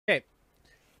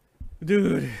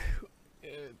Dude,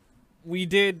 we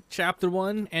did chapter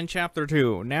 1 and chapter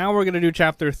 2. Now we're gonna do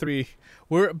chapter 3.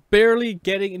 We're barely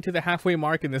getting into the halfway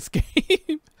mark in this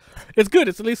game. It's good.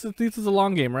 At least it's a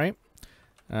long game, right?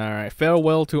 All right.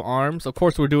 Farewell to arms. Of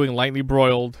course, we're doing lightly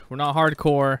broiled. We're not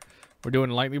hardcore. We're doing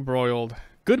lightly broiled.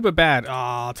 Good but bad.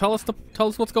 Ah, tell us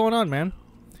what's going on, man.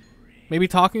 Maybe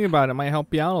talking about it might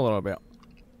help you out a little bit.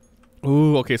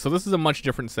 Ooh, okay. So this is a much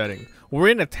different setting. We're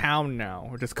in a town now,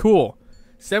 which is cool.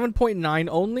 7.9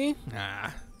 only.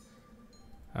 Ah.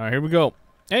 All right, here we go.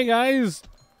 Hey guys.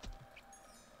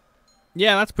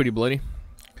 Yeah, that's pretty bloody.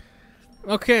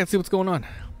 Okay, let's see what's going on.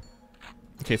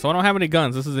 Okay, so I don't have any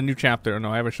guns. This is a new chapter.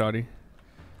 No, I have a shotty.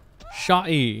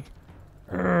 Shotty.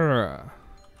 Alright.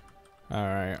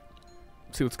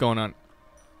 Let's see what's going on.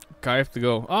 Okay, I have to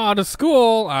go. Oh, to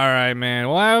school. Alright, man.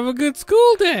 Well, have a good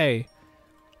school day.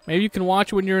 Maybe you can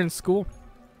watch when you're in school.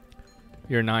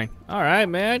 You're 9. Alright,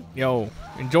 man. Yo,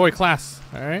 enjoy class.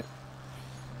 Alright.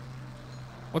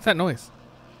 What's that noise?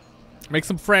 Make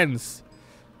some friends.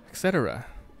 Etc.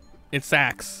 It's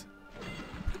Axe.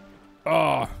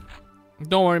 Oh,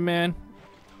 don't worry, man.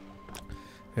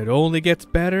 It only gets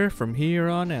better from here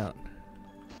on out.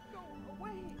 Go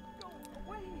away! Go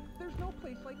away! There's no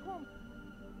place like home.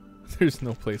 There's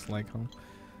no place like home.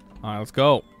 All right, let's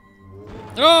go.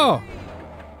 Oh!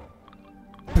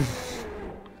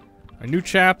 A new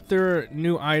chapter,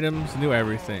 new items, new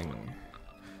everything.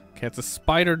 Okay, it's a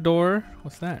spider door.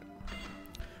 What's that?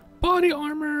 Body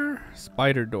armor.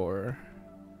 Spider door.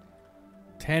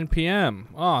 10 p.m.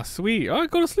 Oh, sweet. Oh,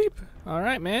 go to sleep. All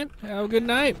right, man. Have a good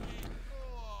night.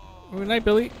 Good night,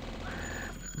 Billy.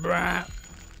 Brah.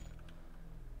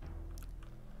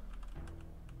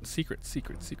 Secrets.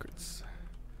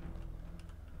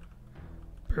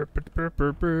 Burr, burr, burr,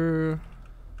 burr, burr.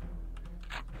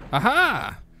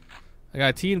 Aha! I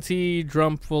got a TNT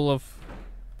drum full of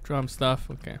drum stuff.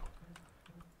 Okay.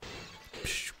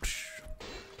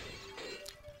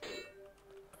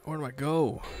 Where do I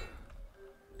go?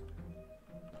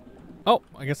 Oh,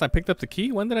 I guess I picked up the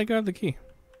key. When did I grab the key?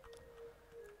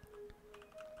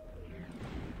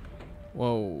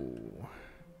 Whoa.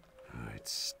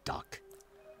 It's stuck.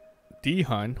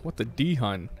 D-Hun? What the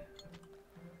D-Hun?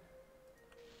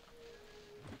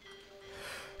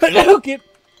 Get.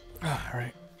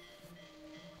 Alright.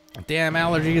 Damn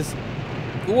allergies.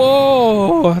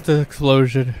 Whoa! That's an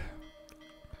explosion.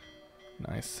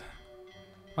 Nice.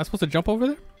 Am I supposed to jump over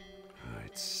there?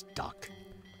 It's stuck.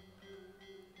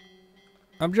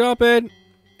 I'm jumping.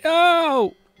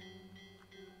 Oh!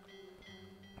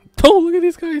 Oh, look at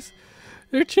these guys.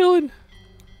 They're chilling.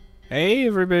 Hey,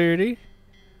 everybody.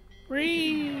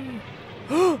 Whee!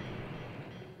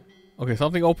 Okay,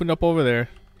 something opened up over there.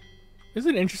 This is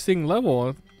an interesting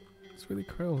level. It's really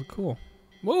cool.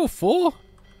 Whoa, full?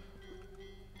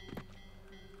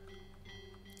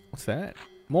 What's that?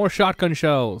 More shotgun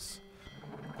shells.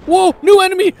 Whoa, new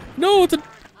enemy! No, it's a...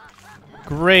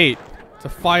 Great. It's a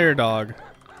fire dog.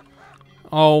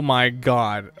 Oh my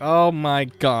god. Oh my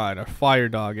god. A fire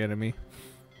dog enemy.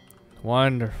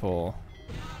 Wonderful.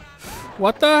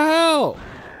 What the hell?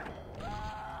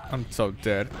 I'm so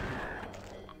dead.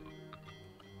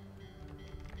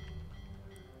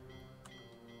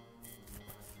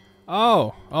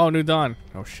 Oh. Oh, new dawn.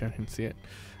 Oh shit, I didn't see it.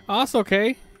 Oh, that's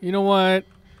okay. You know what?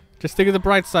 Just think of the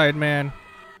bright side, man.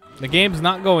 The game's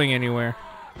not going anywhere.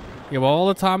 You have all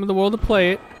the time in the world to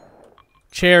play it.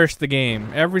 Cherish the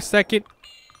game. Every second.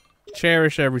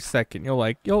 Cherish every second.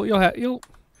 You'll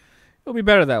be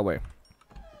better that way.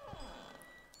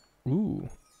 Ooh.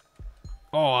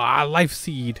 Oh, life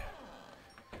seed.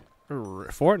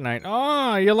 Fortnite.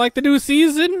 Oh, you like the new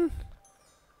season?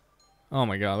 Oh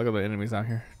my god, look at the enemies out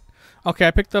here. Okay,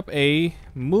 I picked up a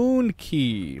moon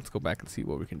key. Let's go back and see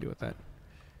what we can do with that.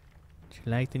 Do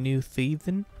you like the new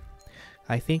season?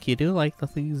 I think you do like the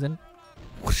season.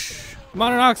 Whoosh.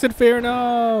 Mononox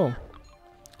Inferno!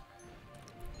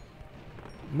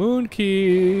 Moon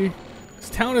key. This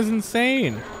town is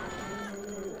insane.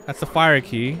 That's the fire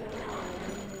key.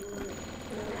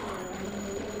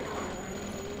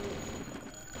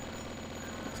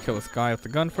 Let's kill this guy with the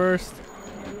gun first.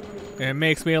 It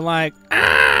makes me like,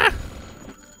 ah!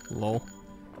 Lol.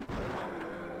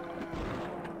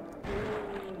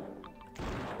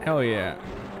 Hell yeah.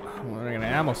 I'm running out of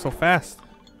ammo so fast.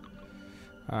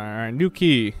 Alright, new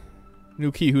key.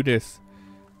 New key, who dis?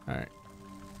 Alright.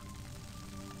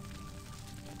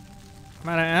 I'm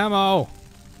out of ammo.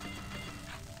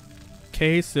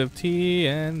 Case of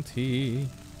TNT.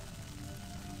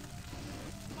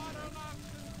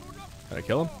 Did I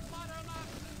kill him?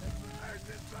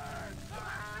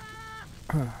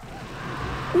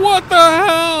 What the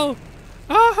hell?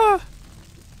 Aha!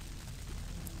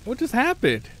 What just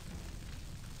happened?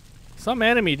 Some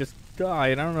enemy just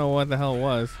died. I don't know what the hell it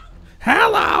was.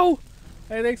 Hello!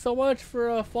 Hey, thanks so much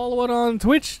for following on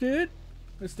Twitch, dude.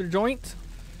 Mr. Joint.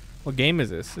 What game is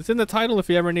this? It's in the title if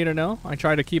you ever need to know. I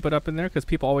try to keep it up in there because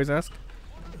people always ask.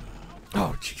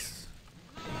 Oh, jeez.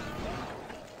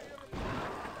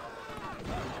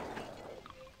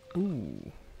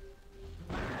 Ooh.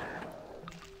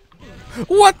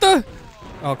 What the?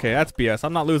 Okay, that's BS.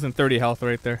 I'm not losing 30 health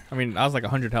right there. I mean, I was like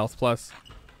 100 health plus.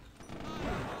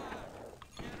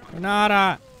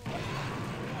 Nada.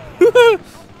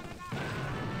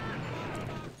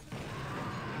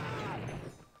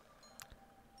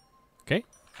 Okay.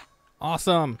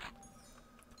 Awesome.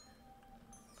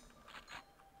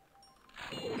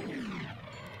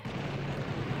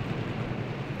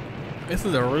 This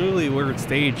is a really weird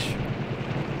stage.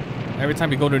 Every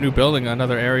time you go to a new building,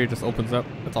 another area just opens up.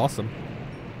 That's awesome.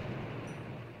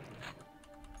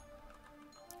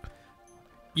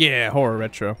 Yeah, horror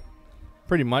retro.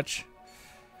 Pretty much.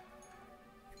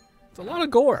 It's a lot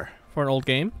of gore for an old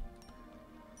game.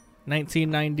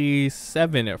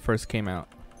 1997 it first came out.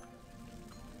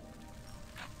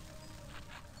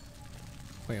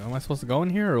 Wait, am I supposed to go in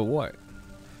here or what?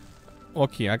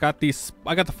 Okay, I got the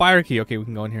fire key. Okay, we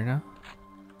can go in here now.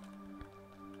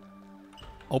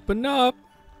 Open up.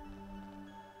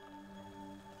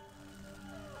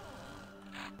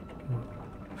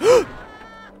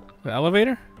 The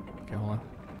elevator? Okay, hold on.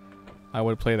 I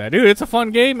would play that. Dude, it's a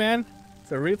fun game, man.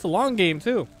 It's a long game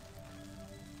too.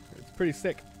 It's pretty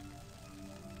sick.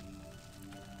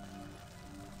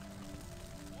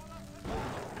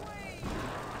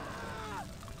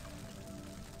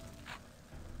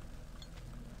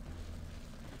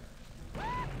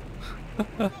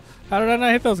 How did I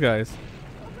not hit those guys?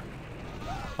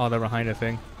 Oh, they're behind a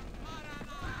thing.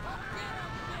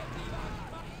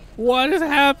 What is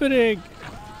happening?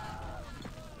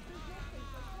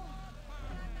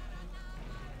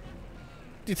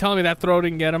 You telling me that throw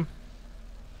didn't get him?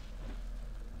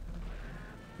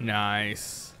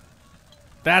 Nice.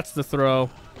 That's the throw.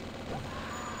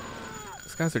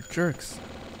 These guys are jerks.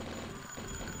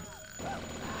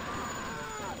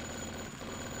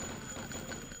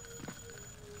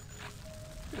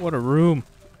 What a room.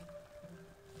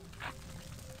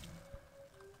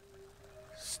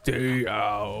 Stay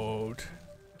out.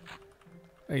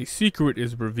 A secret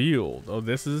is revealed. Oh,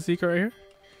 this is a secret right here?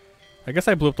 I guess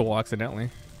I blew up the wall accidentally.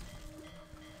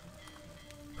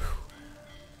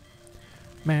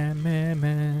 Man.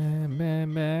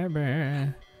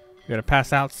 You gonna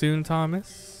pass out soon,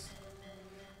 Thomas?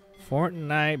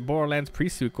 Fortnite Borderlands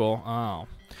pre-sequel. Oh.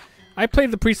 I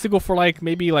played the pre-sequel for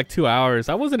maybe 2 hours.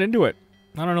 I wasn't into it.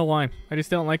 I don't know why. I just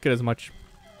don't like it as much.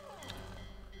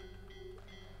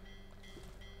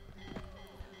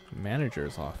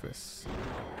 Manager's office.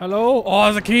 Hello? Oh,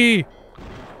 there's a key!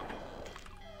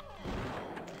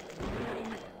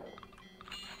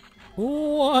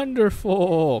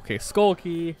 Wonderful. Okay, skull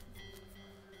key.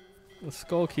 The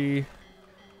skull key.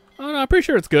 Oh no, I'm pretty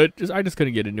sure it's good. I just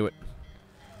couldn't get into it.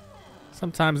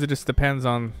 Sometimes it just depends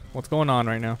on what's going on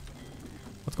right now.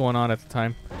 What's going on at the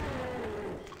time.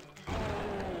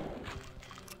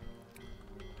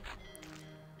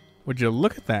 Would you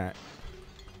look at that?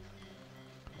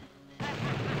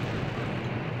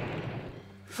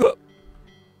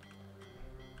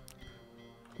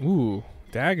 Ooh,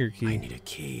 dagger key. I need a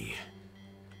key.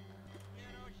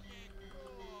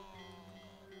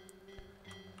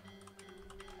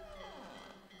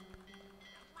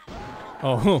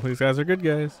 Oh, these guys are good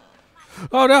guys.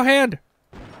 Oh, no, hand!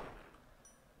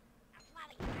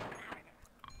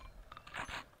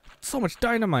 So much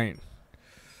dynamite.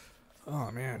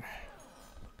 Oh, man.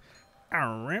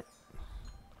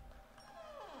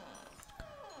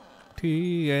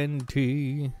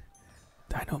 TNT.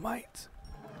 Dynamite.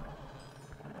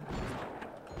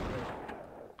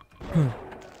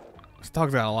 This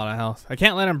dog's got a lot of health. I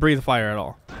can't let him breathe fire at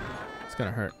all. It's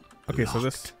gonna hurt. Okay, so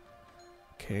this...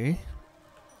 Okay.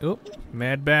 Oop.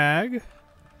 Med bag.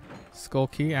 Skull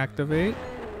key activate.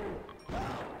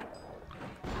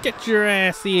 Get your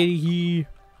ass out of here.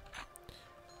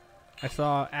 I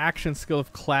saw action skill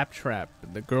of Claptrap,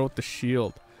 the girl with the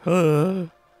shield.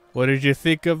 What did you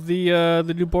think of the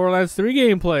new Borderlands 3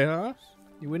 gameplay, huh?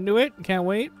 You into it? Can't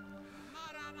wait?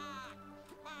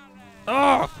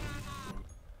 Oh!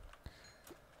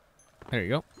 There you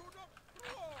go.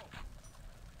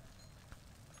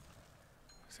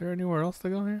 Is there anywhere else to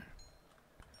go here?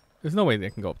 There's no way they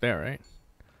can go up there, right?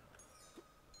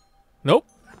 Nope.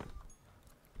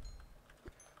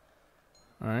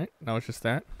 Alright, now it's just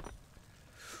that.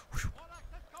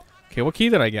 Okay, what key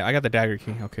did I get? I got the dagger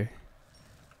key, okay.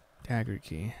 Dagger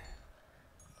key.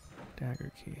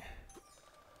 Dagger key.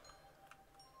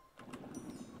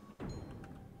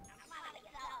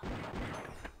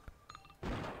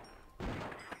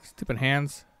 Stupid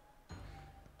hands.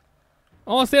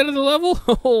 Oh, it's the end of the level?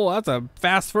 Oh, that's a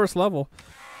fast first level.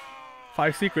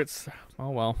 5 secrets. Oh,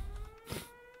 well.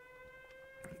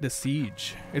 The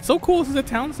Siege. It's so cool. This is a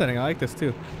town setting. I like this,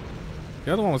 too.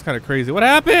 The other one was kind of crazy. What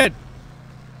happened?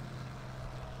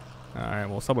 Alright,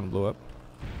 well, someone blew up.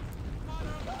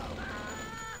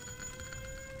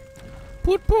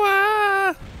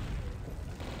 Putpoa!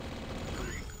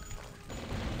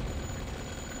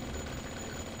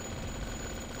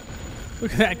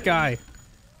 Look at that guy.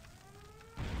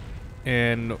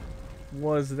 And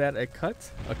was that a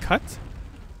cut? A cut?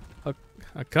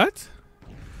 A cut?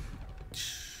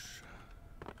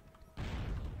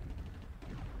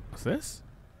 What's this?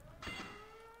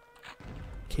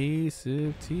 Case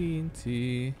of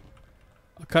TNT.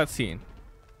 A cutscene.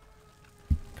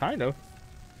 Kind of.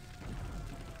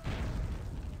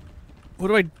 How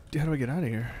do I get out of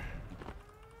here?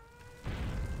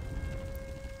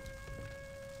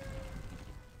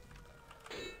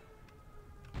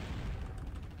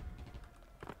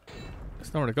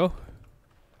 There's nowhere to go.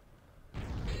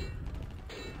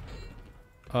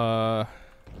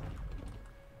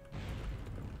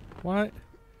 What?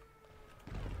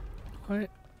 What?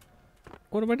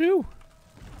 What do I do?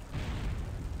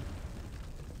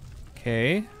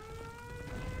 Okay.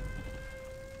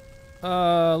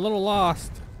 A little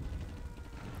lost.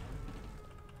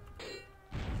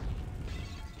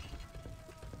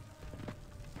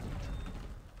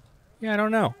 Yeah, I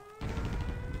don't know.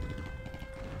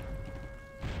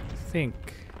 Think.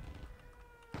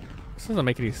 This doesn't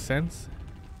make any sense.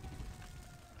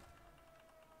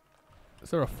 Is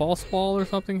there a false ball or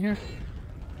something here?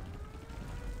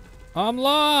 I'm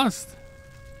lost!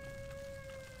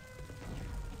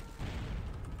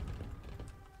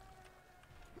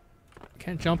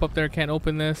 Can't jump up there, can't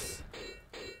open this.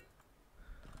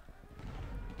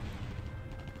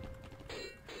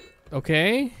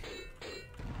 Okay.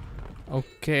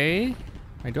 Okay.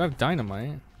 I do have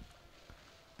dynamite.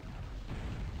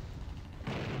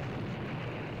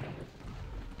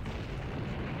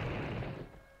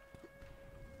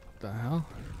 What the hell?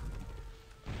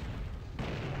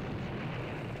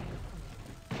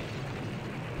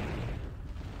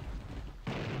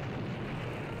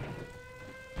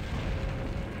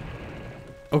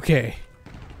 Okay.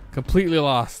 Completely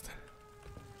lost.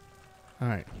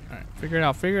 Alright, alright. Figure it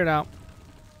out, figure it out.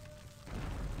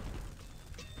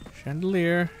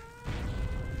 Chandelier.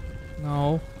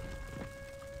 No.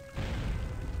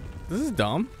 This is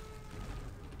dumb.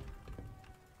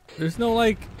 There's no,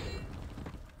 like,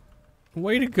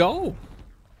 way to go.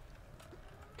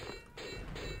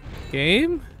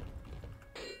 Game?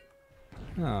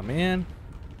 Oh, man.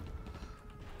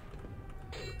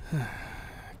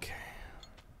 Okay.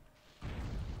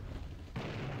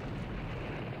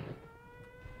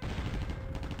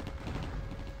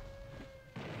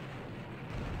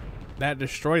 That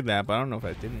destroyed that, but I don't know if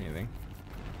that did anything.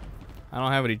 I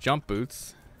don't have any jump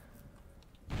boots.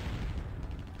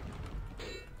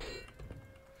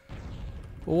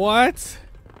 What?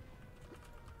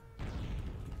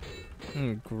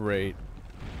 Great.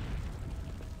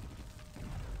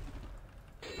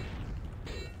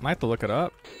 Might have to look it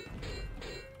up.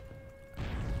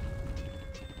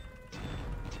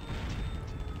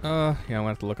 Yeah, I'm gonna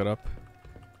have to look it up.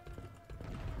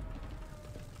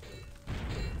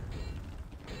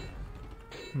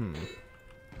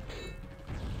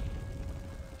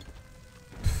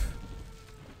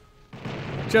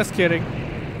 Just kidding.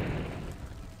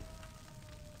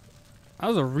 That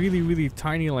was a really, really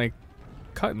tiny, like,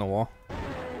 cut in the wall.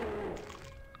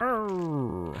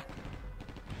 Arrgh.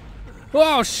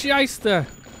 Oh, shyster!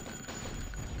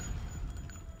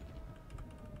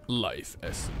 Life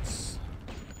essence.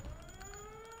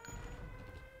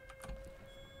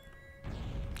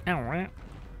 Ow.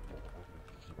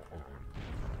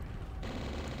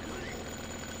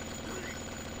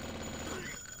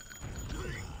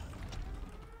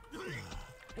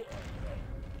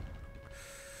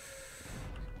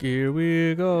 Here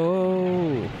we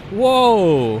go.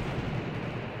 Whoa!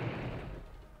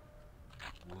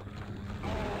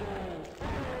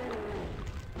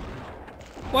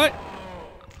 What?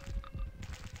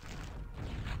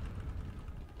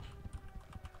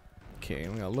 Okay,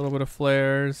 we got a little bit of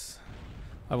flares.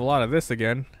 I have a lot of this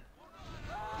again.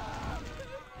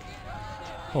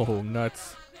 Oh,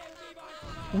 nuts.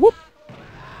 Whoop!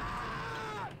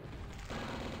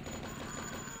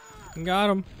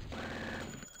 Got him.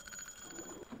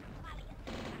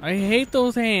 I hate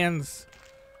those hands.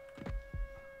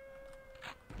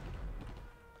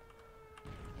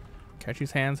 Catch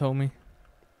these hands, homie.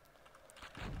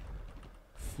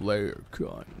 Flare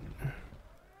gun.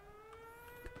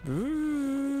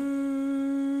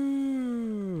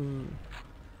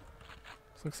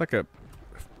 This looks like a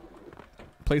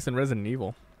place in Resident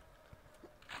Evil.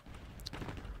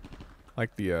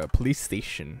 Like the police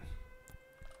station.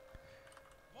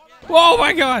 Oh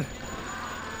my god!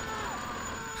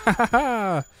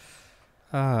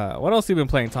 What else have you been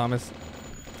playing, Thomas?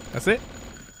 That's it?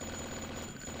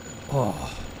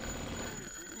 Oh.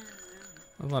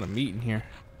 There's a lot of meat in here.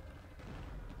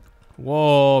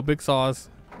 Whoa, big saws.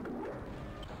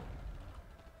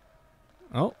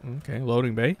 Oh, okay,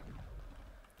 loading bay.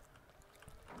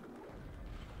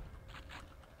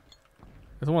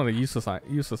 There's one of the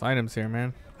useless items here,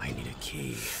 man. I need a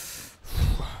key.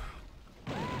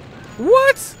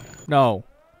 What? No.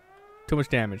 Too much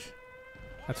damage.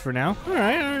 That's for now.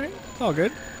 Alright, alright. It's all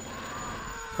good.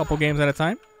 Couple games at a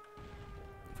time.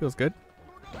 Feels good.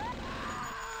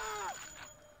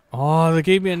 Oh, they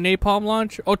gave me a napalm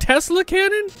launch. Oh, Tesla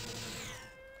cannon?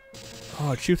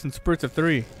 Oh, it shoots in spurts of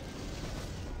 3.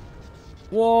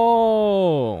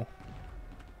 Whoa.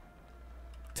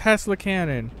 Tesla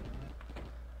cannon.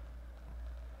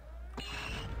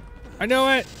 I know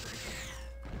it.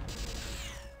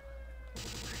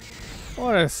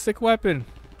 What a sick weapon.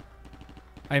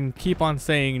 I keep on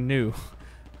saying new.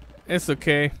 It's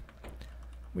okay.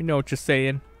 We know what you're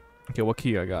saying. Okay, what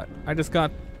key I got? I just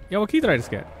got... Yeah, what key did I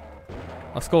just get?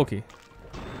 A skull key.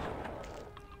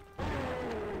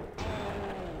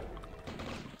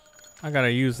 I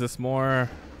gotta use this more.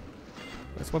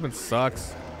 This weapon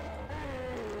sucks.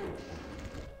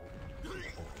 Did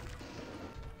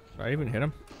I even hit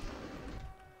him?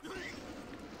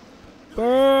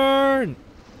 Burn!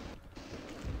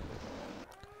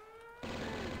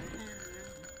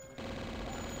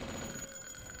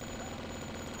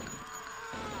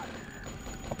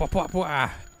 Well,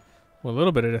 a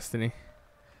little bit of Destiny.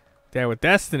 Yeah, with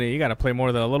Destiny, you gotta play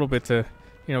more than a little bit to,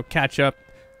 you know, catch up.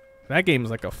 That game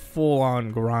is like a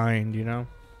full-on grind, you know?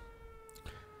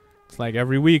 It's like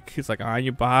every week, it's like, ah,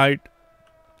 you behind.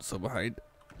 So behind.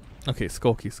 Okay,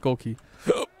 skull key, skull key.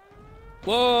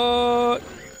 What?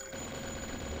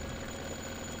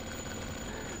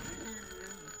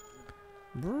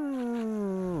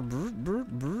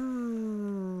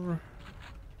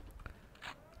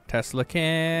 Tesla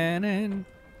cannon.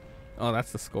 Oh,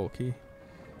 that's the skull key.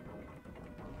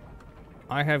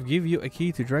 I have give you a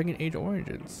key to Dragon Age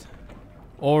Origins.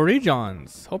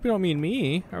 Origins. Hope you don't mean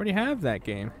me. I already have that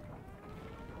game.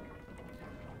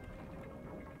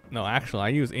 No, actually, I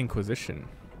use Inquisition.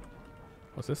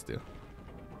 What's this do?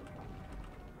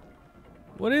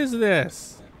 What is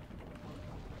this?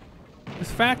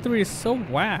 This factory is so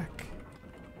whack.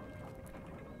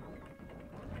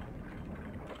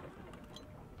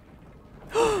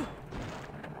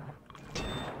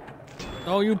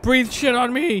 Oh, you breathed shit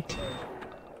on me!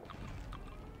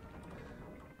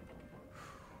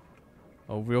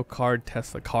 Oh, real card,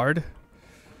 Tesla card.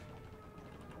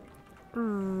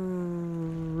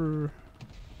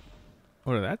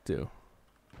 What did that do?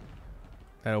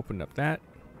 That opened up that.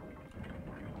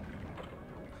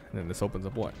 And then this opens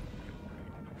up what?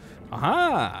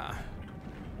 Aha!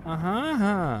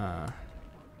 Aha!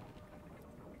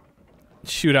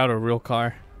 Shoot out a real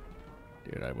car.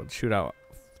 Dude, I would shoot out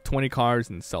 20 cars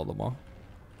and sell them all.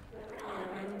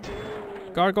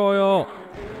 Gargoyle!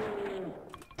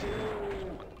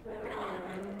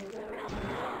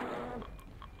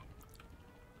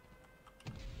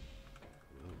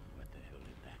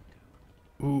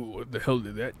 Ooh, what the hell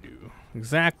did that do?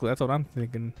 Exactly, that's what I'm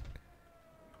thinking.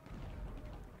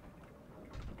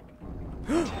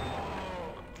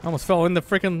 I almost fell in the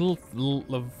freaking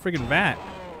freaking vat.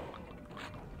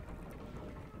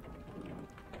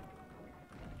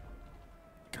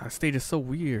 God, this stage is so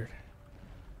weird.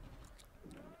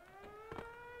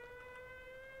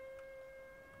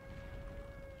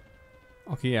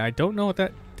 Okay, yeah, I don't know what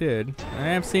that did. I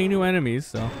am seeing new enemies,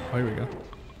 so oh, here we go.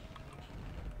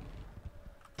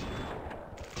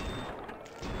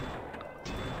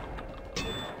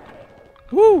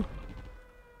 Woo!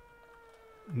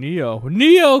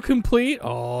 Neo complete.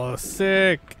 Oh,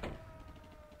 sick.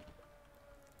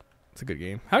 It's a good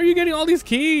game. How are you getting all these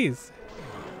keys?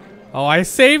 Oh, I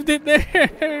saved it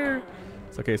there.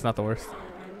 It's okay. It's not the worst.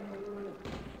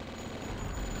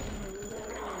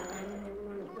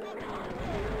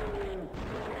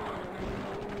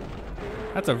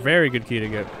 That's a very good key to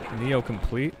get. Neo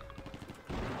complete.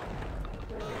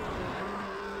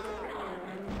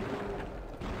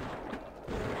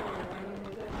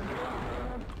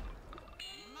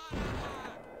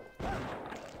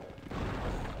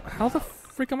 How the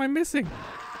frick am I missing?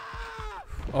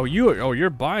 Oh, you're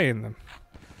buying them.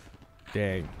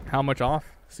 Dang. How much off?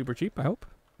 Super cheap, I hope.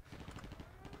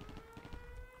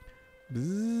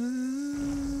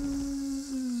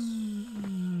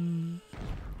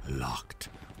 Locked.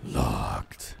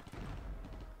 Locked.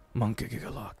 Monkey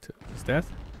get locked. Is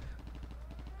death?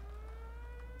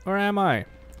 Or am I?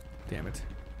 Damn it.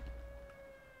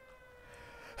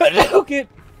 Okay.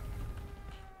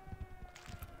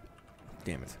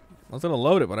 Damn it. I was gonna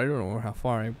load it, but I don't know how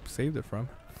far I saved it from.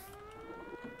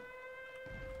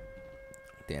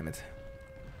 Damn it.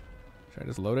 Should I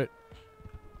just load it?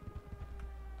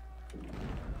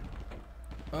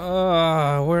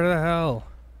 Where the hell?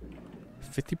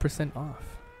 50%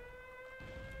 off.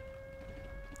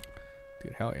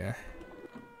 Dude, hell yeah.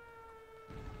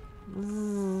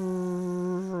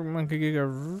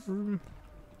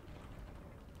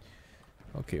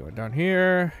 Okay, we're down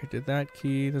here. We did that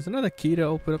key. There's another key to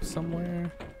open up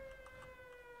somewhere.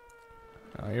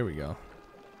 Oh, here we go.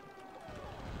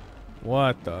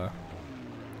 What the?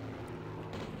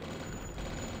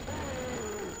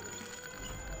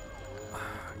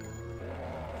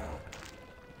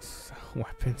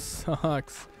 Weapon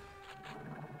sucks.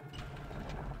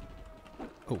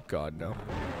 Oh god, no.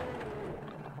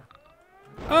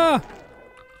 Ah!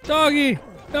 Doggy!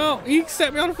 No! He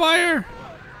set me on fire!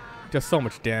 Does so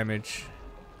much damage.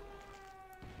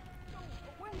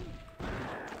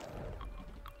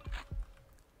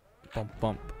 Bump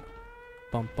bump.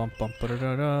 Bump bump bump da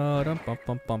da da dum bump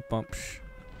bump bump bump.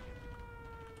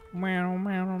 Meow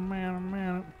meow meow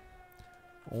meow.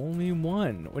 Only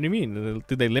one. What do you mean?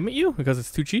 Did they limit you because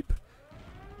it's too cheap?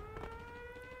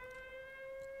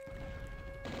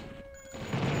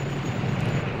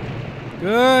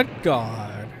 Good God.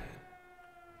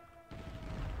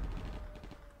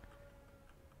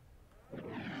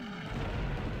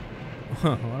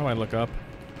 Why do I look up?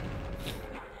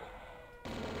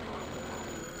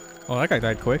 Oh, that guy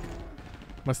died quick.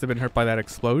 Must have been hurt by that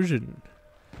explosion.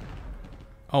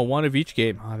 Oh, one of each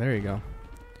game. Oh, there you go.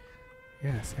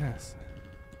 Yes, yes.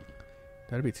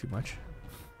 That'd be too much.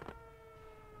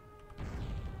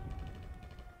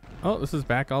 Oh, this is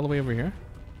back all the way over here.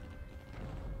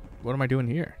 What am I doing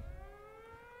here?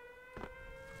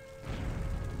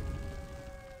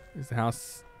 Is the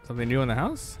house something new in the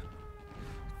house?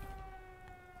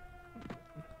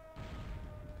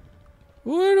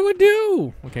 What do I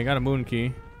do? Okay, got a moon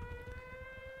key.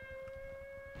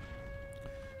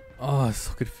 Oh, it's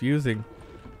so confusing.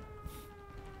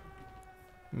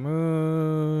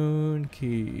 Moon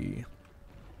key.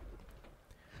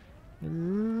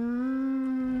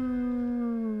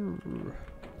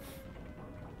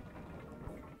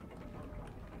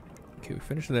 Okay, we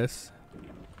finished this.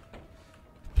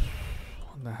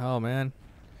 What the hell, man?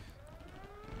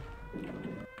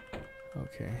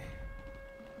 Okay.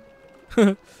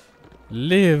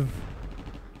 Live.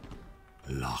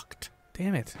 Locked.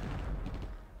 Damn it.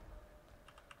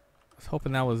 I was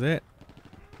hoping that was it.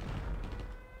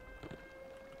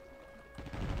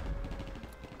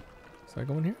 So I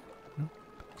go in here? No?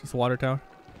 Just the water tower?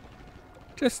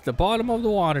 Just the bottom of the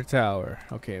water tower.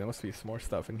 Okay, there must be some more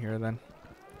stuff in here then.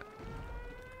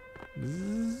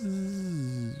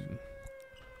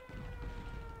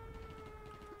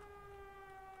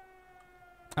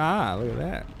 Ah, look at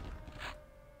that.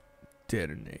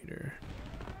 Detonator.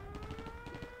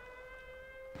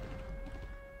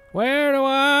 Where do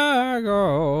I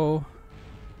go?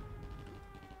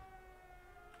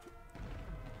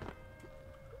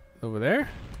 Over there?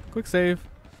 Quick save.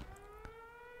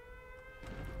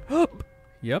 Up.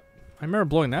 Yep. I remember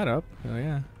blowing that up. Oh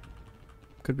yeah.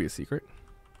 Could be a secret.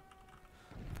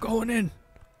 Going in.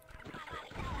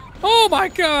 Oh my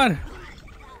god!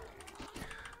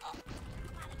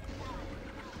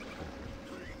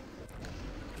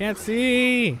 Can't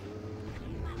see.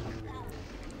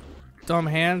 Dumb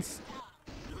hands.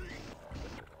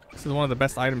 This is one of the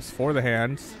best items for the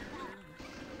hands.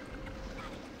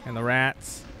 And the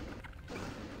rats.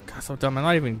 God, so dumb. I'm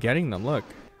not even getting them. Look.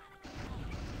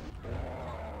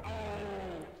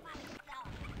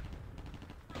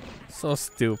 So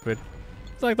stupid.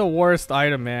 It's like the worst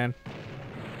item, man.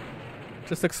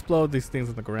 Just explode these things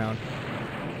on the ground.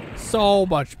 So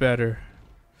much better.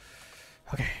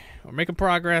 Okay. We're making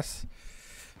progress.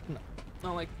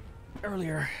 Not like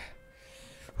earlier.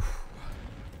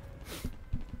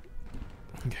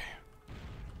 Okay.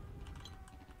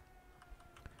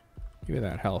 Give me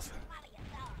that health.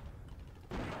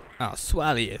 I'll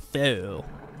swallow you through.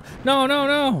 No, no,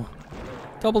 no!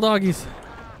 Double doggies.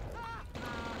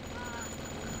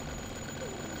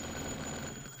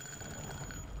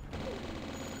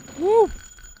 Woo!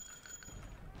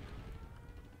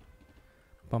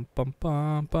 Bum bum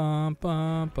bum bum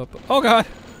bum bum. Bum. Oh God!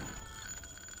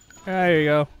 There you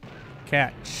go.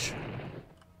 Catch.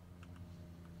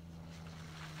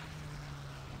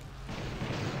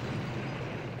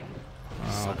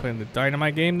 Playing the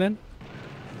dynamite game then.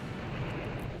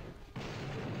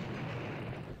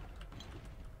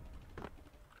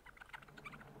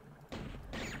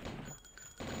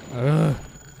 Ugh.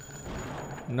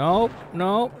 Nope,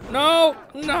 nope, no,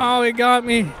 no, it got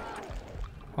me.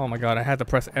 Oh my God, I had to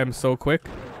press M so quick.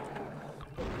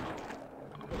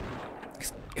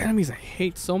 These enemies I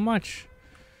hate so much.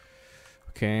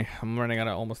 Okay, I'm running out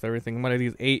of almost everything. What are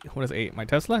these? 8. What is 8? My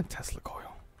Tesla? Tesla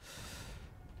coil.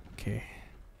 Okay.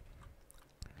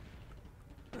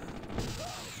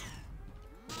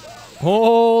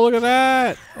 Oh, look at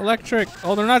that! Electric.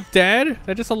 Oh, they're not dead?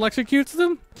 That just electrocutes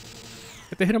them?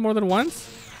 If they hit him more than once?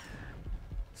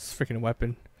 This freaking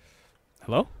weapon.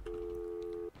 Hello?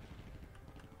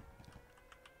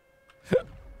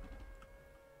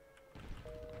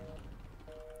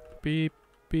 Beep,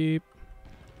 beep.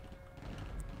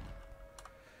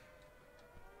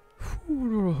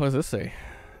 What does this say?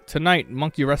 Tonight,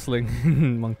 monkey wrestling.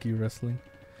 Monkey wrestling.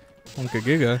 Monka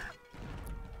Giga.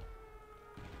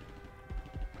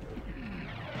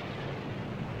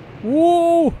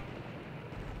 Whoa!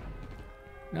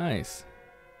 Nice.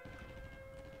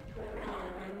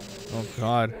 Oh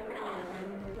God.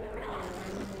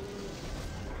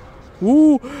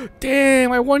 Woo!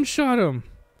 Damn! I one-shot him.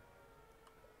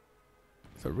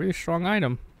 It's a really strong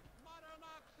item.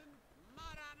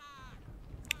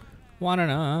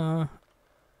 Wanna.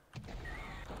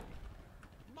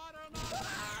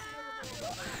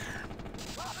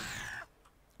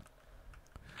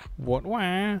 What?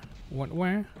 Where? What?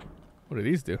 Where? What do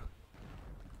these do?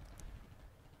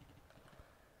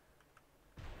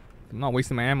 I'm not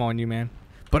wasting my ammo on you, man.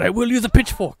 But I will use a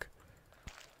pitchfork.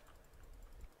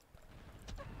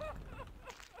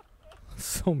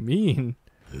 So mean.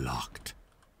 Locked.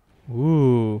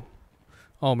 Ooh.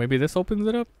 Oh, maybe this opens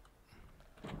it up?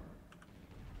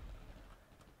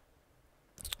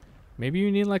 Maybe you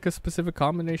need like a specific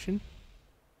combination.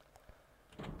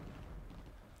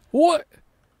 What?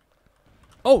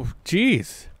 Oh,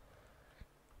 jeez.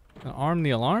 Arm the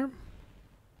alarm?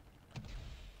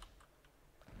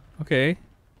 Okay.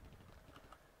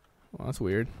 Well, that's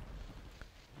weird.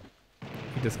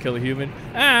 You just kill a human.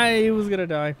 Ah, he was gonna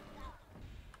die.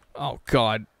 Oh,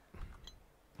 God.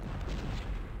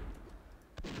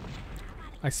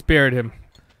 I spared him.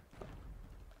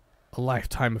 A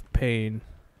lifetime of pain.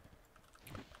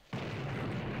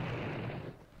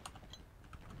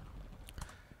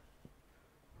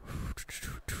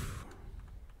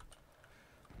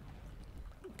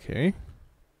 Okay.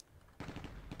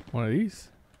 One of these.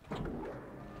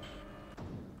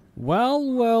 Well,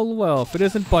 well, well. If it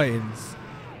isn't buttons.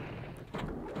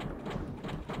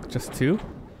 Just 2?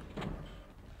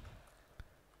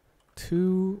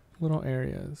 2 little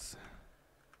areas.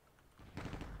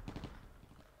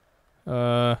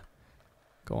 Go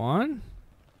on.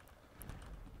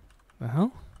 The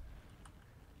hell?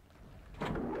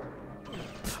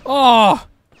 Oh!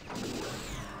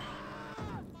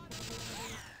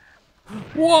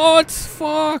 What?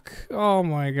 Fuck! Oh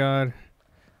my God.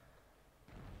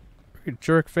 Freaking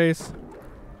jerk face.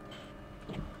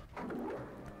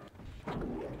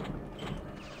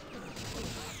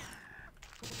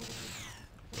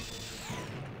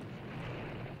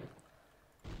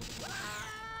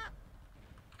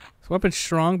 This weapon's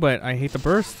strong, but I hate the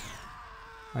burst.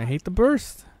 I hate the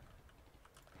burst.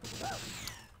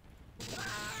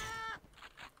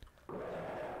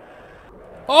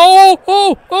 Oh!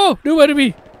 Oh! Oh! New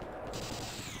enemy!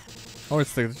 Oh,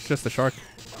 it's just the shark.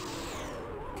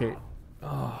 Okay.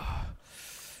 Oh.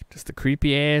 Just a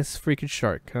creepy ass freaking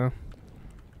shark, huh?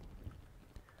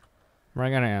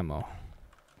 Running out of ammo.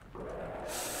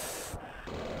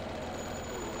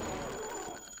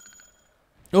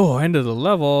 Oh, end of the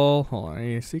level. Hold on,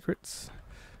 any secrets?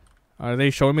 Are they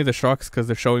showing me the sharks because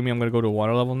they're showing me I'm gonna go to a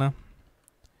water level now?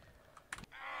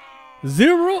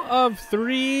 0 of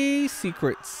 3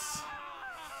 secrets.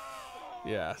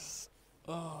 Yes.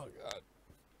 Oh God.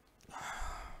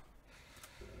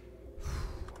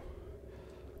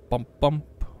 Bump bump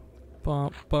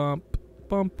bump bump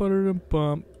bump bump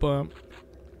bump bump.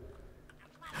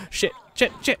 Shit!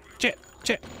 Shit! Shit! Shit!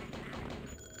 Shit!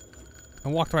 I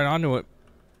walked right onto it.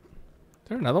 Is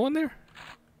there another one there?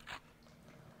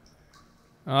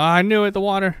 Oh, I knew it. The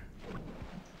water.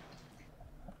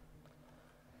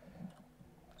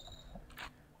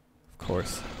 Of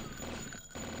course.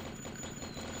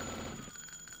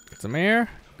 Get some air.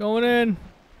 Going in.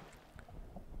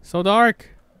 So dark.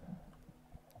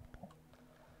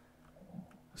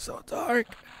 So dark.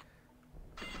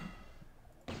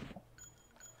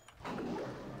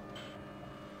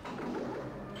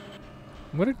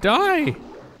 I'm gonna die.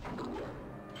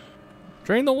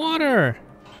 Drain the water.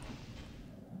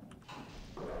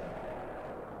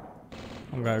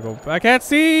 I'm gonna go back at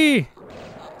sea.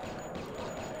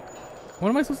 What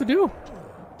am I supposed to do?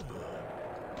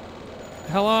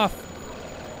 Hell off.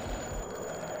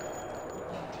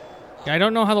 Yeah, I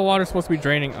don't know how the water's supposed to be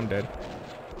draining. I'm dead.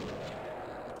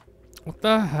 What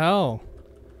the hell?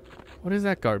 What is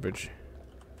that garbage?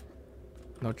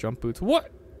 No jump boots.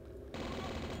 What?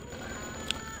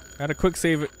 Gotta quick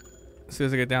save it as soon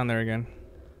as I get down there again.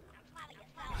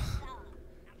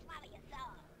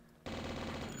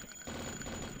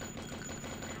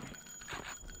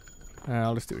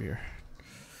 I'll just do it here.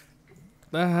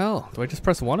 The hell? Do I just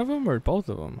press one of them or both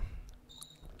of them?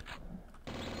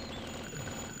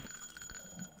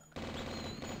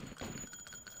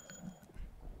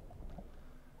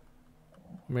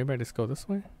 Maybe I just go this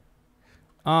way?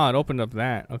 Ah, it opened up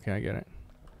that. Okay, I get it.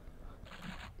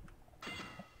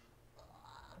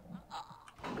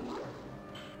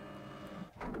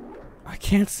 I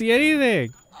can't see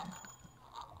anything!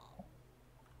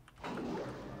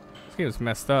 This game is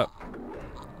messed up.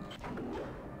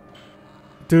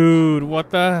 Dude,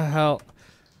 what the hell?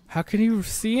 How can you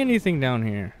see anything down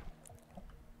here?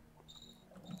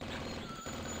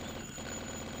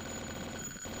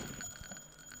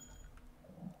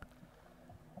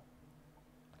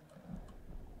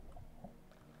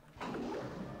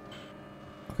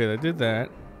 Okay, that did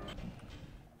that.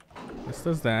 This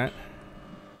does that.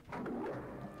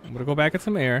 I'm gonna go back at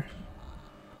some air.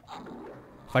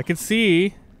 If I can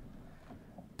see.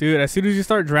 Dude, as soon as you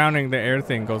start drowning, the air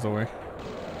thing goes away.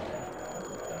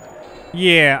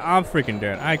 Yeah, I'm freaking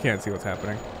dead. I can't see what's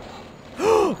happening.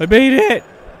 I made it!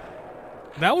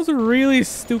 That was a really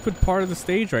stupid part of the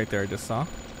stage right there I just saw.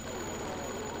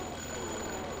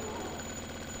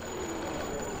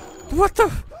 What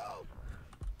the?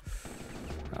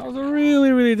 That was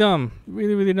really, really dumb.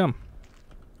 Really, really dumb.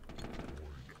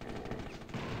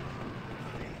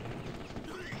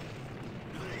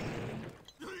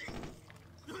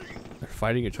 They're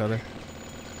fighting each other.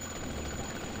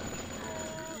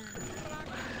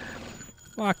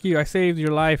 Fuck you, I saved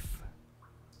your life.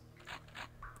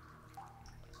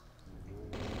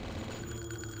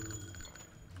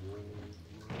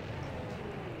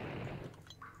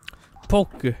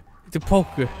 Poke. It's a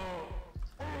poke.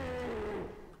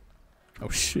 Oh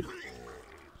shit.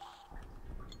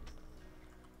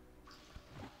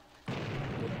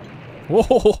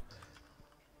 Whoa.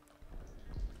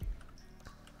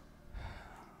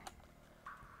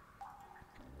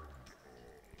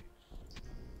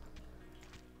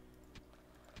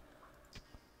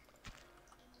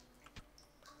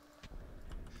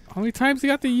 How many times you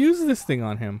got to use this thing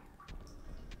on him?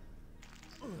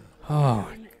 Oh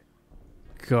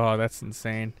god, that's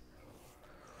insane.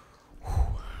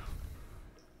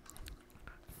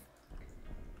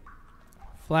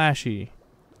 Flashy.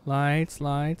 Lights,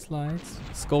 lights, lights.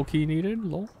 Skull key needed.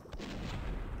 Lol.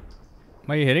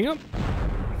 Am I hitting him?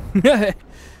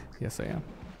 Yes, I am.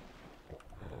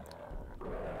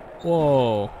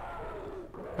 Whoa.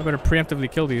 I better preemptively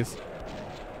kill these.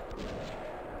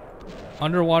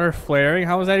 Underwater flaring?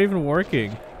 How is that even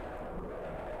working?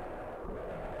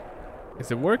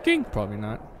 Is it working? Probably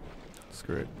not.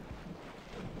 Screw it.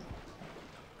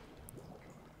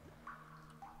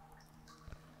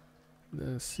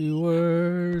 The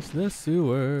sewers, the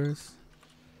sewers.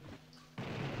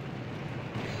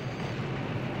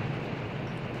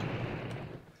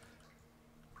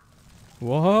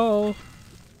 Whoa!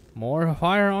 More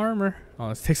fire armor. Oh,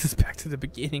 this takes us back to the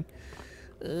beginning.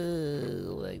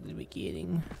 Like the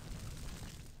beginning.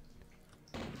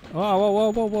 Whoa,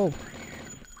 whoa, whoa, whoa,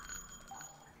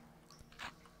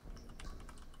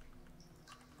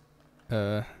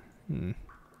 whoa.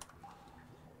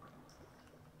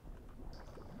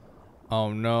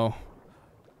 Oh no.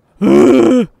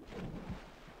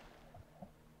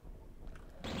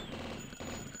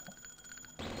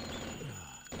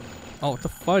 Oh, it's a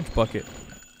fudge bucket.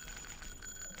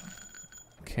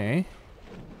 Okay.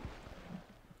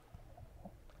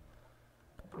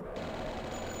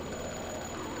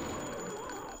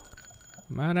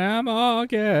 Man, all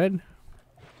good.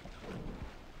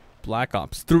 Black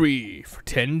Ops 3 for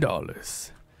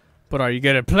 $10. But are you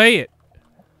gonna play it?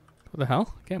 What the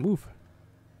hell? I can't move.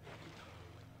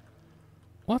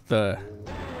 What the?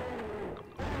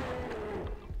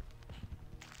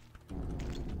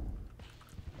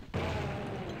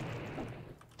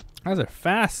 Guys are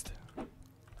fast.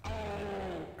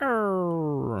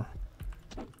 Arrgh.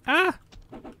 Ah!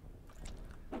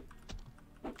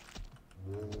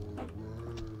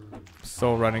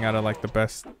 so running out of like the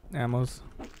best ammos.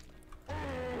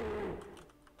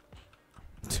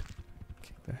 Kick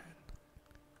the head.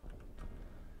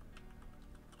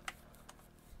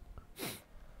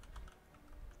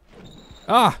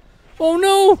 Ah! Oh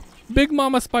no! Big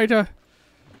Mama Spider!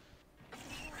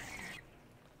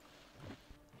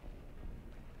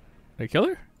 Did I kill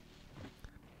her?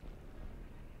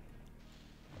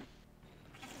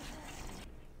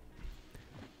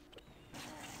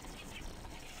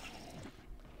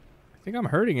 I think I'm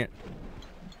hurting it.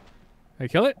 Did I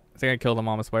kill it? I think I killed the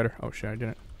Mama Spider. Oh shit, I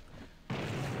didn't.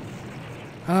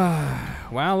 Ah,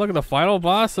 wow, look at the final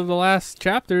boss of the last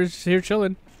chapter. Just here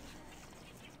chilling.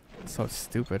 So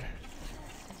stupid.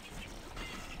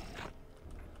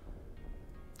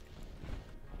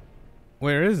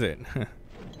 Where is it?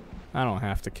 I don't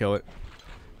have to kill it.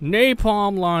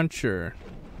 Napalm launcher.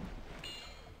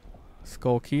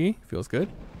 Skull key. Feels good.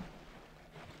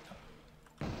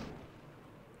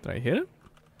 Did I hit him?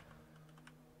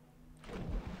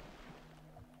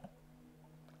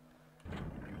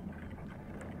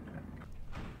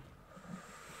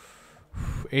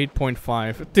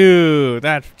 $8.5. Dude,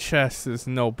 that chest is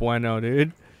no bueno,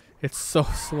 dude. It's so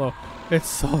slow. It's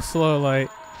so slow, like.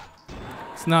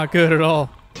 It's not good at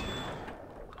all.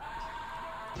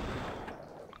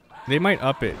 They might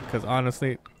up it, because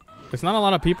honestly, there's not a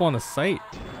lot of people on the site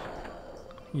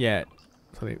yet.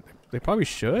 So they probably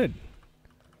should.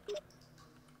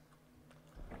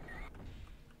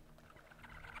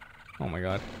 Oh my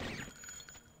god.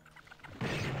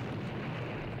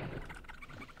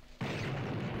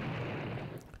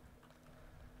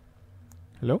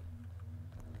 Hello?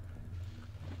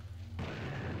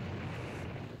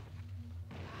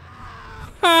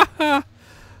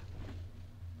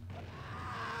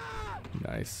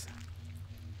 Nice.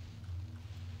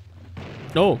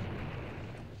 Oh!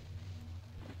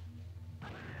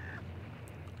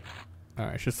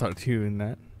 Alright, I should start doing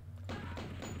that.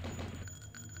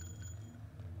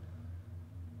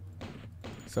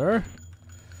 Sir?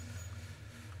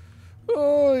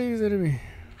 Oh, he's at me.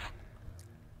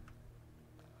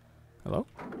 Hello?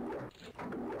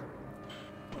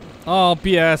 Oh,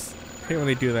 BS. I hate when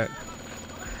they do that.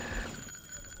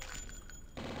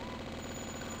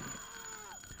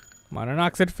 Minor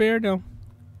oxide fair? No.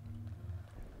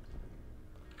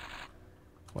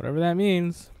 Whatever that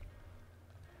means.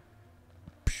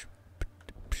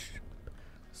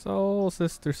 Soul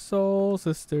sister, soul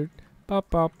sister. Ba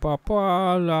ba ba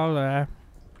ba la la.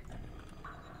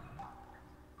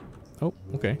 Oh,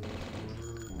 okay.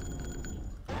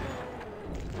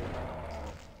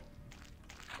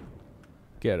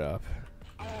 Get up.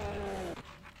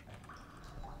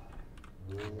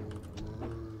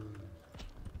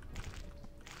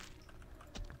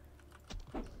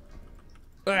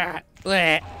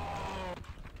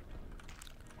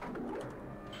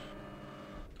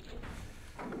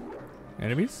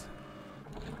 Enemies?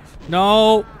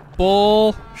 No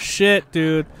bullshit,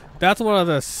 dude. That's one of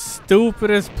the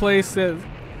stupidest places.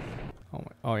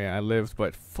 Oh yeah, I lived,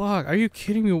 but fuck, are you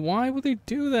kidding me? Why would they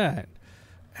do that?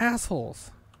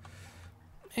 Assholes.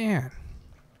 Man.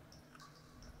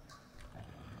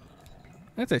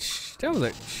 That was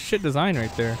a shit design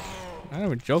right there. I'm not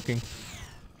even joking.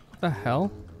 What the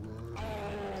hell?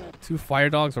 Two fire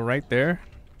dogs are right there.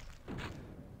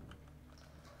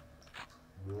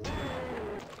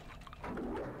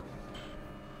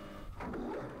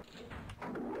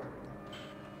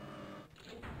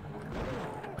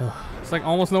 Ugh, it's like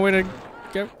almost no way to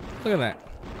get. Look at that.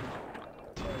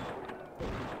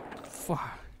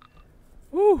 Fuck.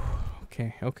 Woo.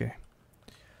 Okay, okay.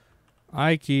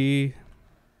 Ike.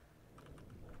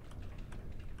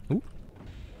 Ooh.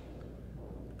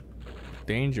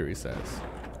 Danger, he says.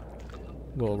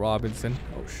 Will Robinson.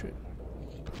 Oh shit.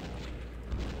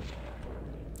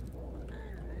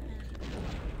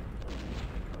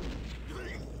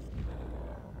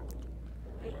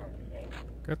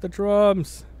 Got the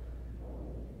drums.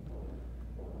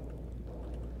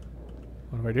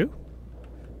 What do I do?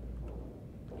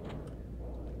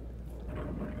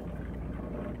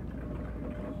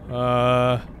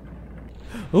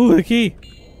 Ooh, the key.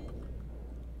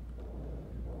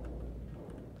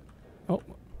 Oh.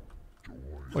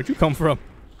 Where'd you come from?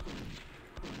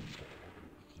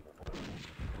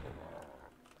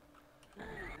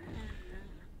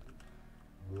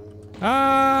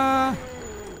 Ah.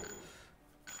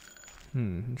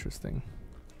 Interesting.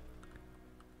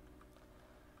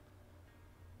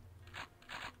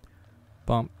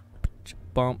 Bump,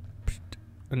 bump.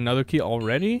 Another key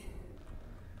already?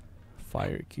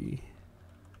 Fire key.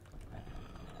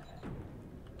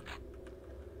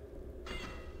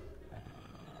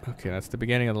 Okay, that's the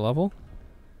beginning of the level.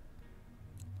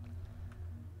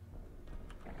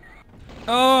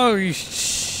 Oh, you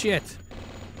shit.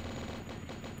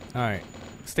 Alright.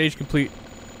 Stage complete.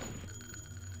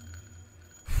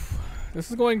 This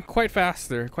is going quite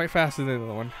faster than the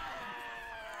other one.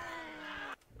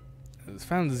 It's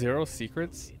found 0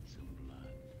 secrets.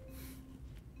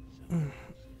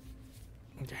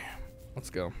 Okay, let's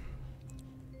go.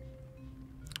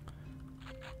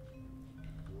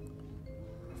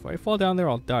 If I fall down there,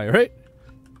 I'll die, right?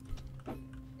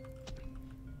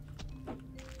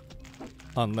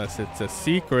 Unless it's a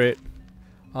secret.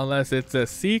 Unless it's a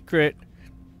secret.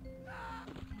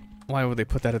 Why would they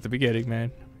put that at the beginning,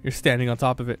 man? You're standing on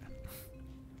top of it.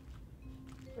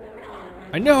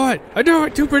 I know it! I know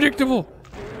it! Too predictable!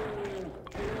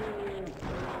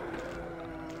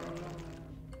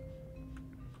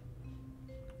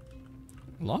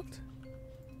 Locked?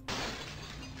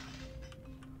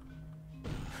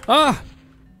 Ah!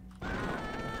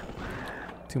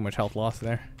 Too much health loss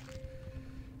there.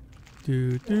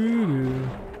 Do do do.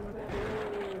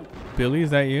 Billy, is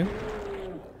that you?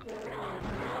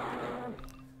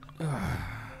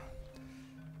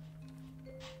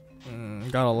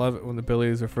 Gotta love it when the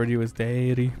Billies refer to you as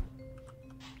deity.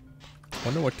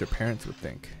 Wonder what your parents would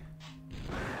think.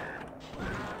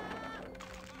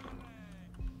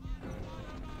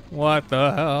 What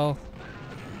the hell?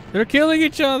 They're killing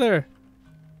each other!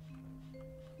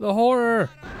 The horror!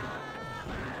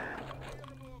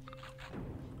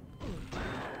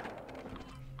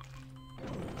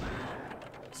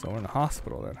 So we're in the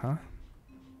hospital then, huh?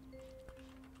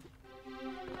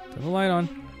 Turn the light on.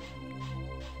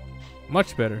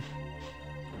 Much better.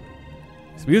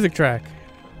 It's a music track.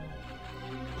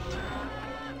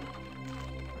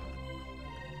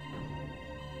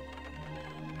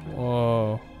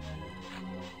 Whoa.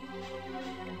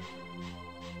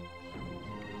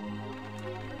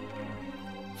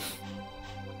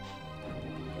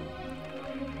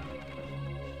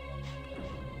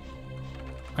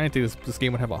 I didn't think this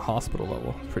game would have a hospital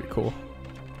level. Pretty cool.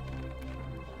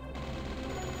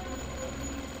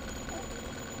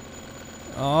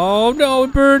 Oh no,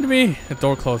 it burned me! The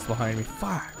door closed behind me.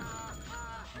 Fuck.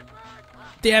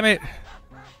 Damn it!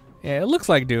 Yeah, it looks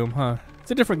like Doom, huh?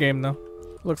 It's a different game though.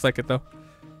 Looks like it though.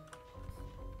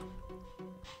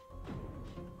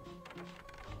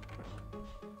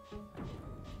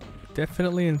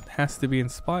 Definitely has to be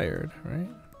inspired, right?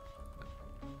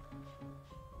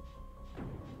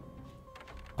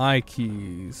 I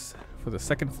keys for the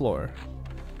second floor.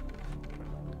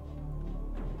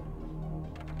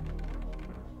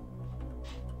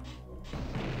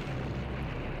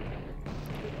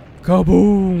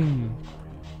 Kaboom!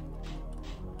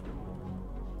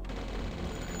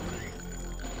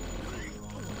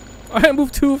 I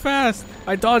moved too fast.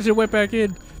 I dodged and went back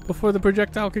in before the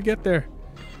projectile could get there.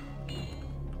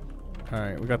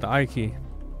 Alright, we got the I key.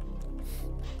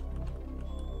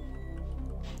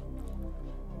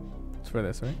 It's for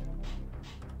this, right?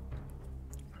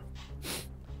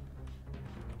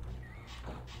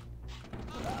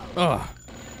 Ugh.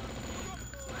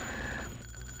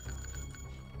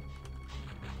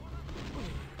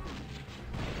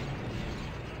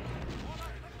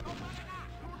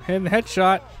 Hitting the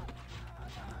headshot.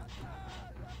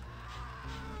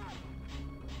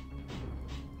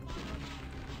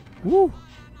 Woo.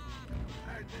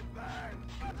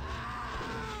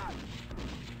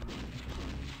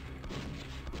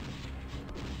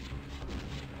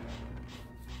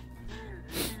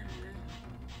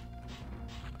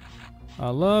 I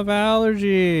love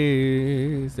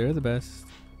allergies. They're the best.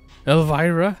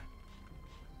 Elvira.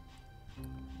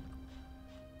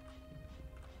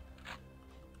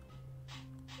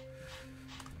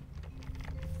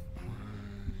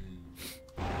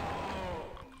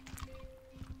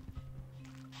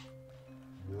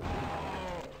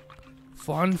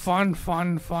 Fun, fun,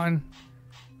 fun, fun.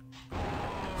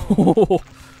 Ooh,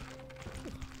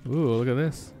 look at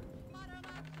this.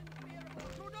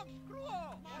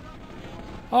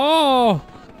 Oh,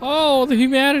 oh, the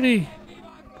humanity.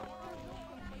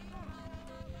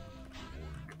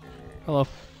 Hello.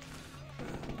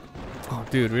 Oh,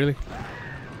 dude, really?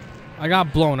 I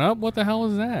got blown up? What the hell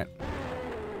is that?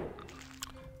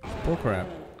 Bullcrap.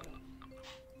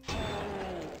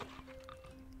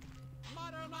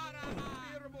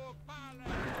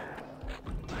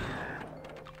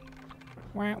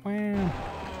 Wah, wah.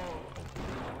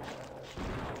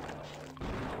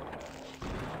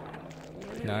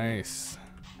 Nice.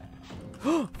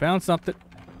 Found something.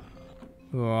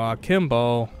 Oh,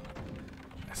 Kimbo.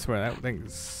 I swear that thing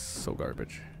is so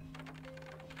garbage.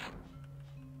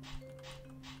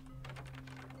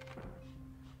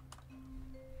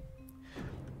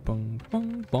 Bong,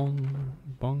 bong, bong,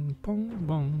 bong, bong,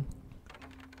 bong.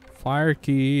 Fire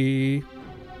key.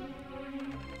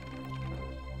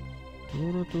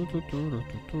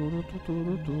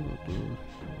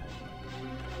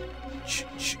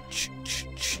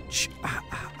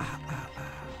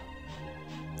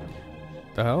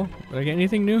 The hell? Did I get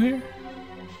anything new here?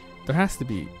 There has to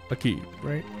be a key,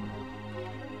 right?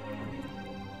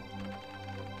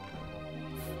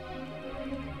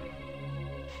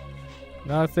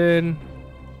 Nothing.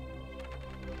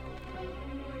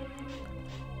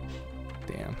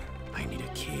 Damn. I need a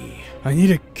key. I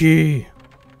need a key.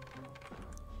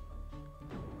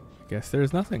 I guess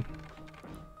there's nothing.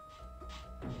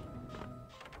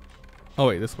 Oh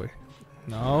wait, this way.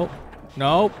 No.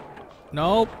 Nope.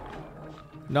 Nope.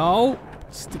 No.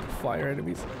 Stupid fire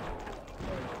enemies.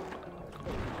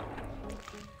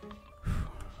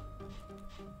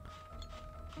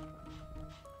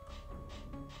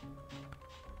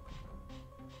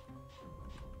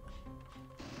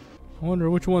 I wonder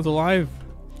which one's alive.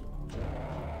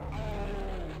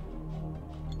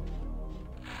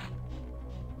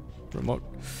 Remote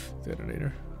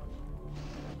detonator.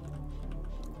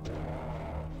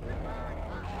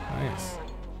 Nice.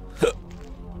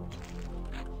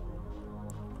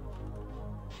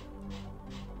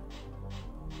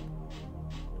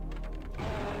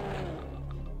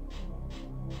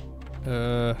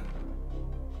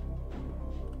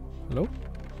 Hello?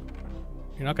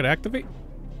 You're not gonna activate?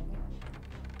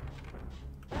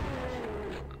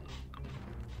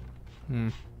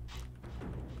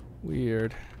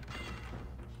 Weird.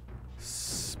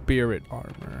 Spirit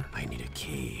armor. I need a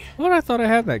key. What? I thought I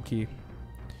had that key.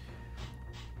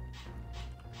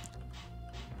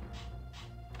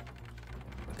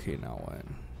 Okay, now what?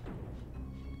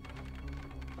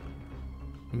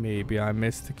 Maybe I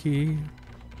missed the key.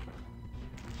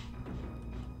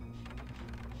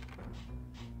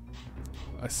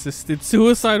 Assisted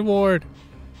suicide ward.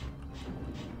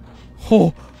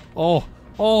 Oh, oh,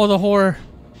 oh, the horror.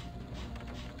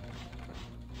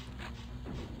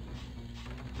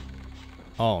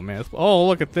 Oh man, oh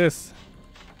look at this.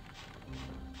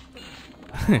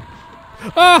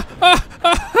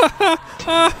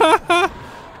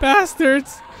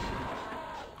 Bastards.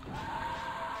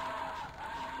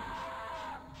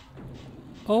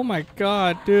 Oh my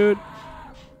god, dude.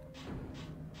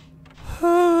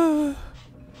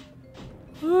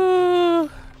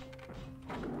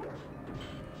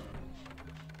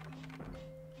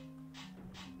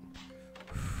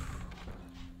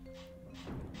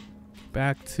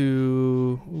 Back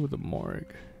to the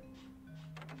morgue.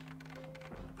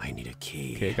 I need a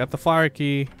key. Okay, got the fire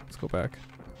key. Let's go back.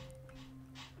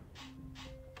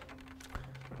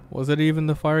 Was it even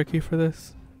the fire key for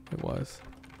this? It was.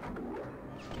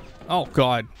 Oh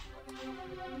god.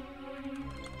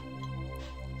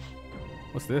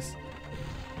 What's this?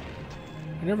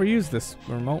 I never used this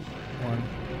remote one.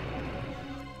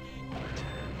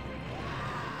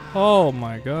 Oh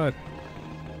my god.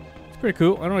 It's pretty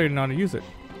cool. I don't even know how to use it.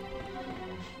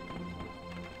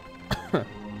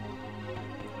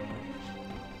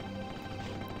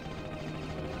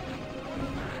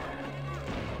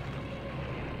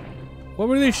 What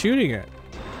were they shooting at?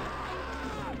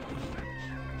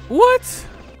 What?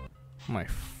 My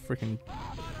freaking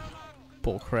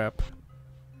bull crap.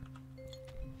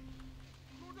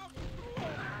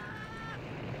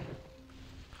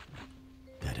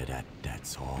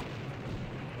 That's all.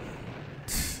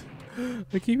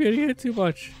 I keep hitting it too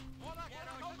much.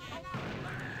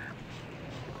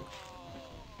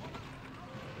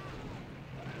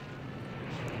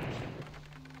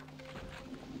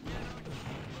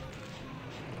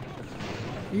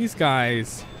 These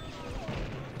guys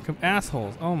become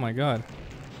assholes. Oh my god.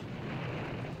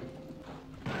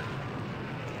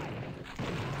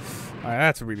 Alright,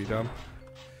 that's really dumb.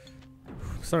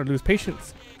 I'm starting to lose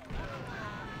patience.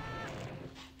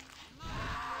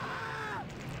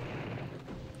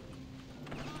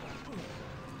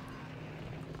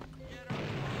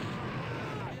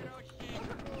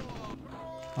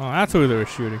 Oh, that's who they were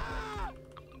shooting.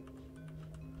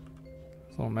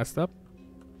 It's all messed up.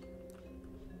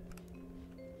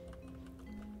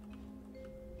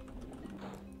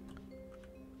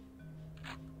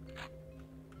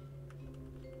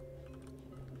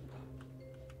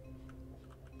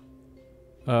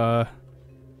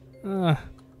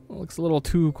 Looks a little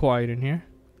too quiet in here.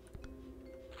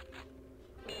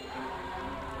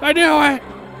 I knew it!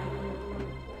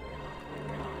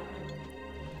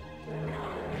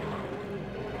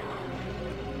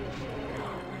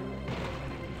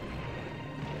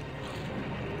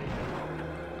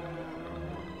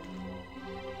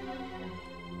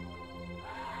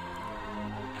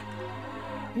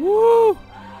 Woo!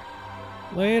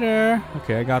 Later.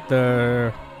 Okay, I got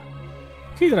the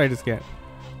key that I just get.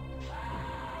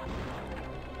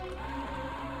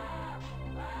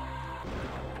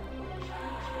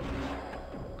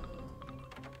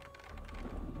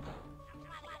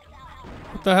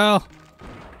 What the hell?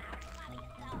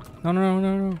 No, no,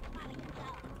 no, no, no.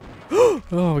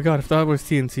 Oh my god, if that was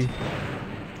TNT.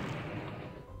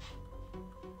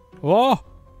 Whoa!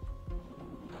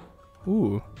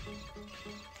 Ooh.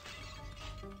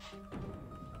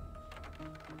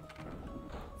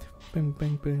 Bang,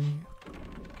 bang, bang.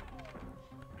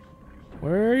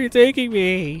 Where are you taking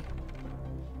me?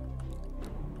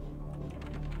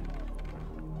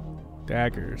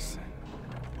 Daggers.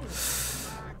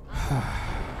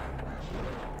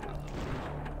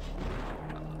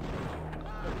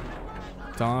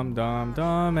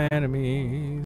 Dumb enemies.